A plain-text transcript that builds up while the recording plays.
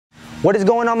What is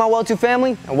going on, my Well2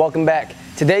 family, and welcome back.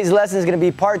 Today's lesson is going to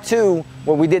be part 2,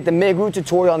 where we did the MIG-root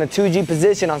tutorial on the 2G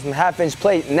position on some half-inch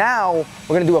plate. Now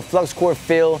we're going to do a flux core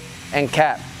fill and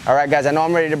cap. All right, guys, I know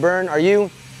I'm ready to burn. Are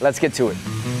you? Let's get to it.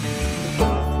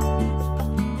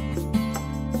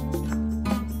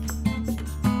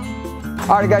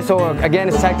 All right, guys, so again,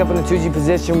 it's tacked up in the 2G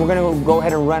position. We're going to go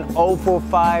ahead and run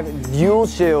 045 dual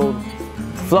shield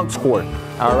flux core.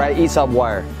 All right, E-sub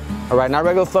wire. All right, not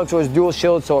regular flux core, is dual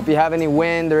shield, so if you have any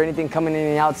wind or anything coming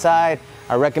in the outside,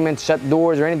 I recommend shut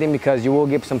doors or anything because you will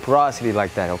get some porosity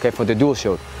like that, okay, for the dual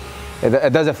shield.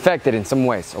 It does affect it in some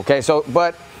ways, okay? So,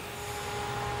 but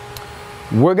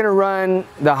we're gonna run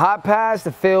the hot pass,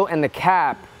 the fill, and the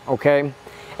cap, okay?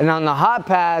 And on the hot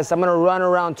pass, I'm gonna run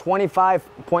around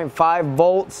 25.5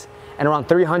 volts and around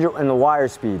 300 in the wire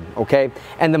speed, okay?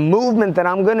 And the movement that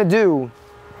I'm gonna do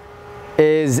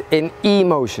is in E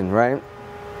motion, right?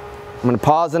 I'm gonna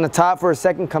pause on the top for a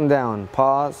second, come down,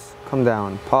 pause, come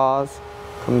down, pause,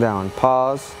 come down,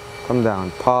 pause, come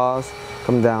down, pause,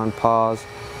 come down, pause,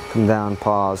 come down,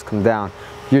 pause, come down.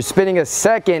 You're spinning a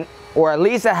second, or at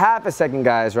least a half a second,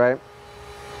 guys, right?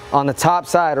 On the top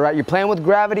side, all right? You're playing with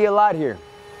gravity a lot here.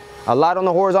 A lot on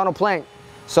the horizontal plank.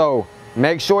 So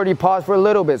make sure you pause for a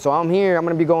little bit. So I'm here, I'm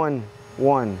gonna be going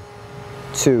 1,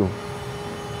 2,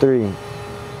 3,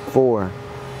 4,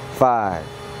 5,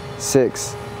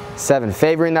 6, 7,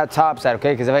 favoring that top side,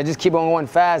 okay? Because if I just keep on going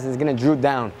fast, it's gonna droop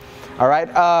down. All right.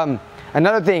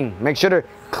 Another thing, make sure to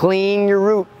clean your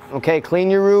root, okay? Clean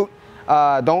your root.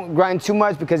 Don't grind too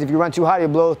much because if you run too hot, you'll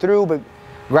blow through. But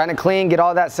grind it clean, get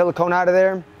all that silicone out of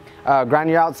there.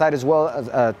 Grind your outside as well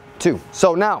as too.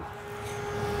 So now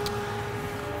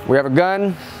we have a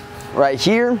gun right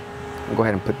here. I'll go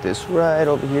ahead and put this right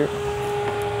over here.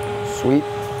 Sweet.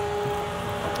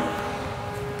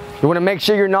 You want to make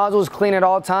sure your nozzle is clean at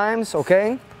all times,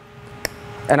 okay?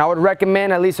 And I would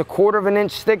recommend at least a 1/4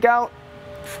 inch stick out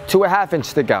to a 1/2 inch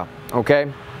stick out,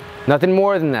 okay? Nothing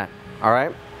more than that, all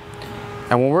right?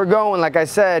 And when we're going, like I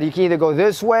said, you can either go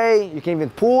this way, you can even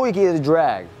pull, you can either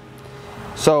drag.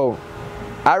 So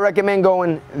I recommend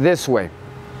going this way.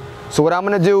 So what I'm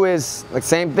gonna do is, like,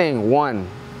 same thing, 1,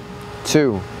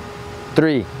 2,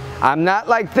 3. I'm not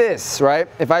like this, right?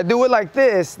 If I do it like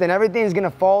this, then everything's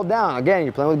gonna fall down. Again,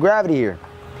 you're playing with gravity here.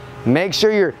 Make sure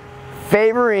you're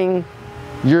favoring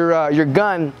your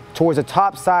gun towards the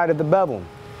top side of the bevel.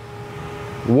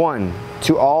 1,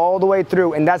 2, all the way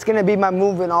through, and that's gonna be my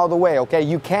movement all the way, okay?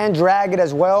 You can drag it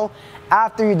as well.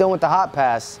 After you're done with the hot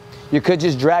pass, you could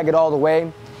just drag it all the way,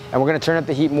 and we're gonna turn up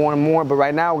the heat more and more, but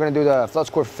right now we're gonna do the flux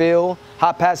core fill,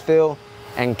 hot pass fill,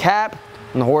 and cap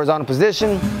in the horizontal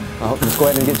position. Let's go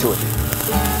ahead and get to it.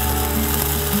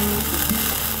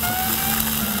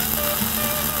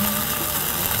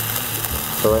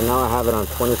 So right now I have it on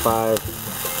 25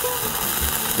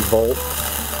 volts.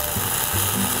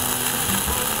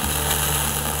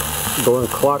 Going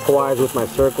clockwise with my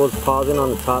circles, pausing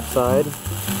on the top side.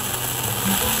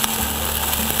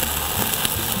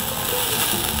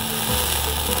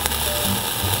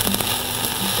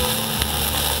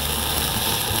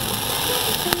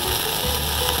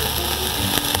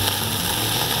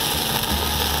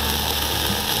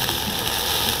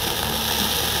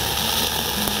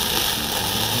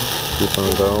 Keep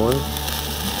on going.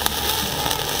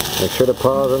 Make sure to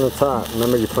pause on the top.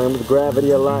 Remember, you're playing with gravity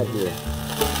a lot here.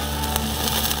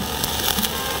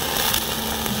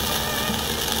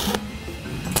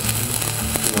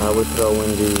 Now we're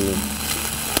throwing the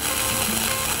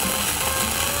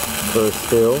first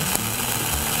fill.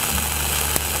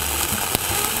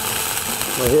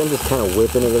 Right here I'm just kind of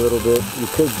whipping it a little bit. You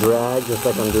could drag just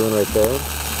like I'm doing right there.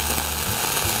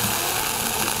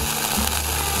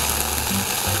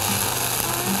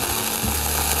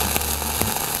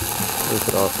 You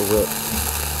could also whip.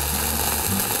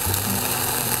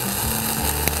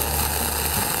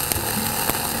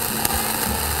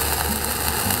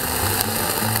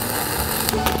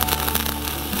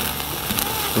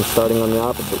 I'm starting on the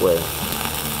opposite way.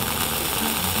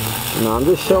 Now I'm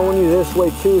just showing you this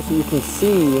way too so you can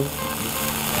see.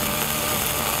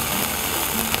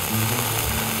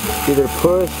 Either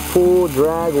push, pull,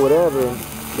 drag, whatever,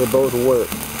 they both work.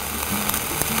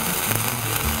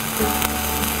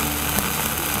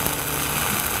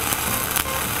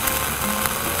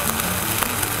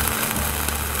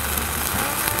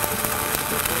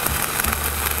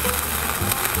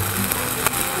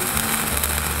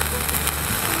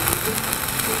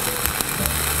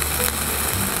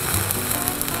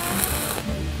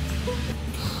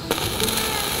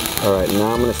 All right,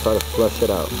 now I'm going to start to flush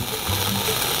it out.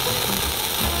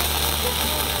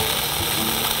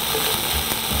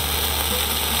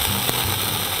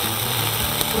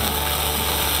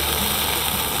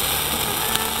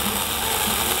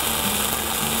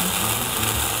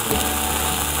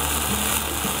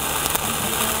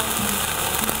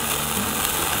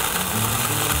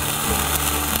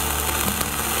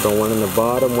 So one in the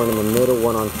bottom, one in the middle,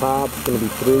 one on top. It's gonna be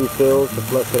 3 fills to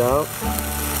flush it out.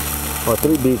 Or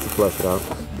 3 beads to flush it out.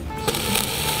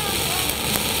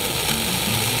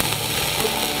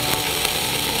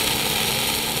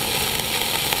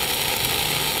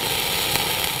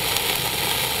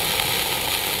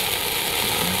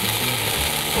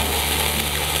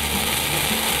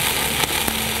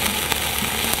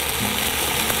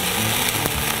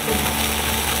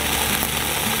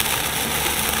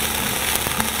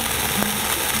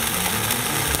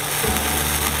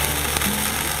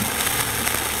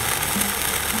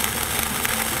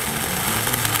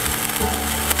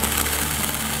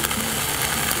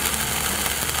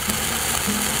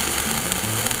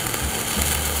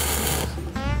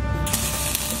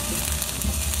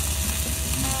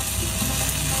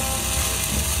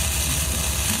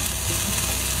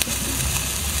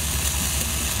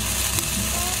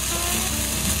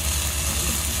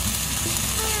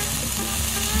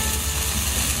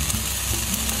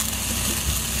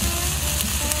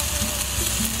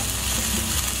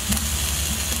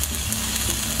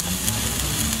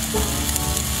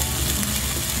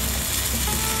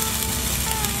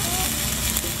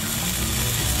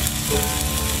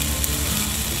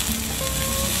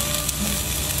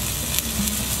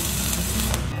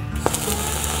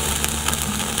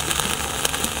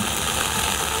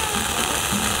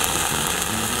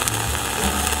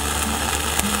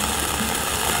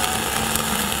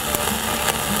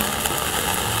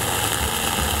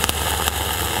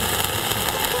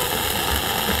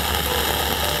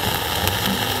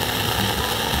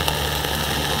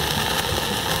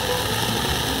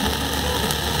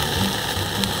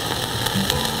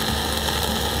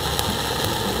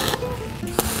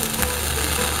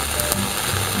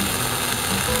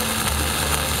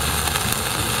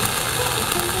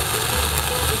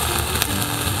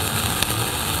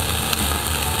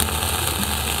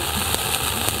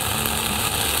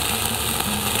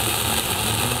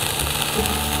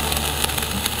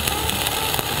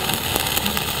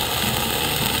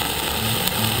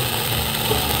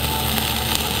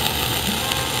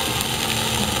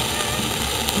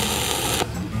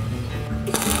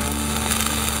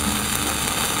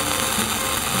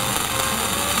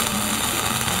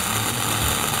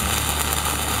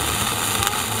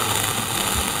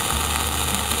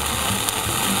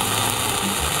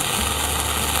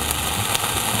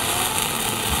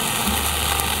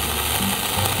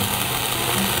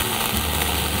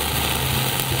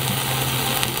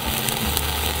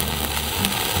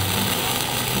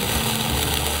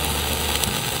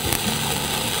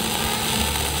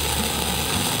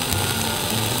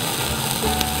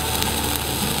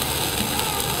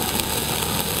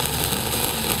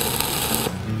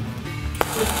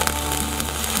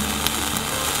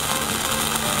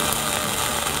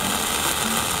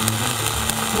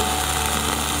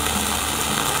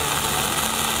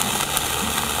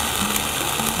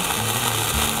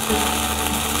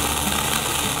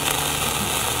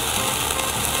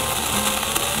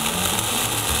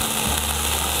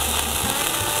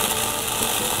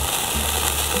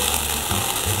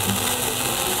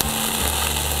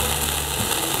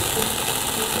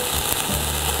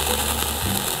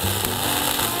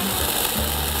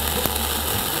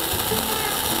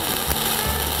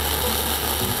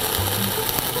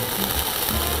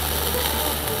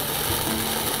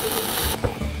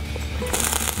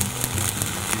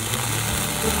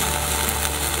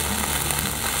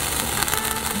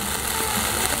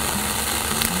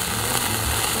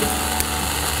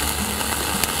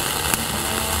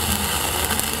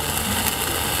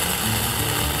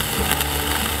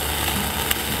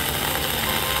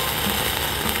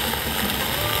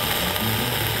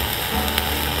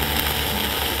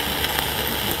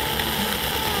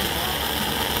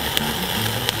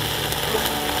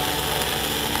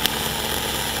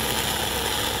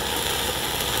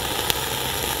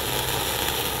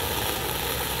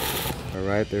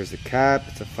 Alright, there's the cap.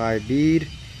 It's a 5 bead.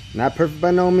 Not perfect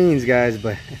by no means, guys,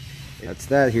 but that's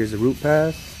that. Here's the root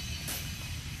pass.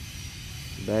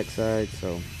 Backside,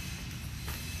 so.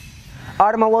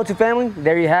 Alright, my Weld 2 family,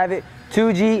 there you have it.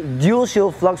 2G dual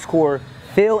shield flux core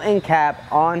fill and cap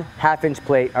on 1/2 inch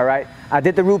plate. Alright, I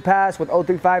did the root pass with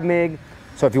 035 MIG.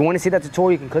 So if you want to see that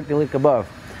tutorial, you can click the link above.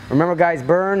 Remember, guys,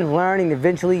 burn, learn, and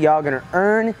eventually y'all gonna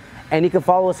earn. And you can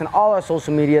follow us on all our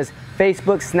social medias,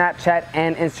 Facebook, Snapchat,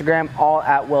 and Instagram, all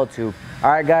at Weld 2. All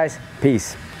right, guys,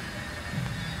 peace.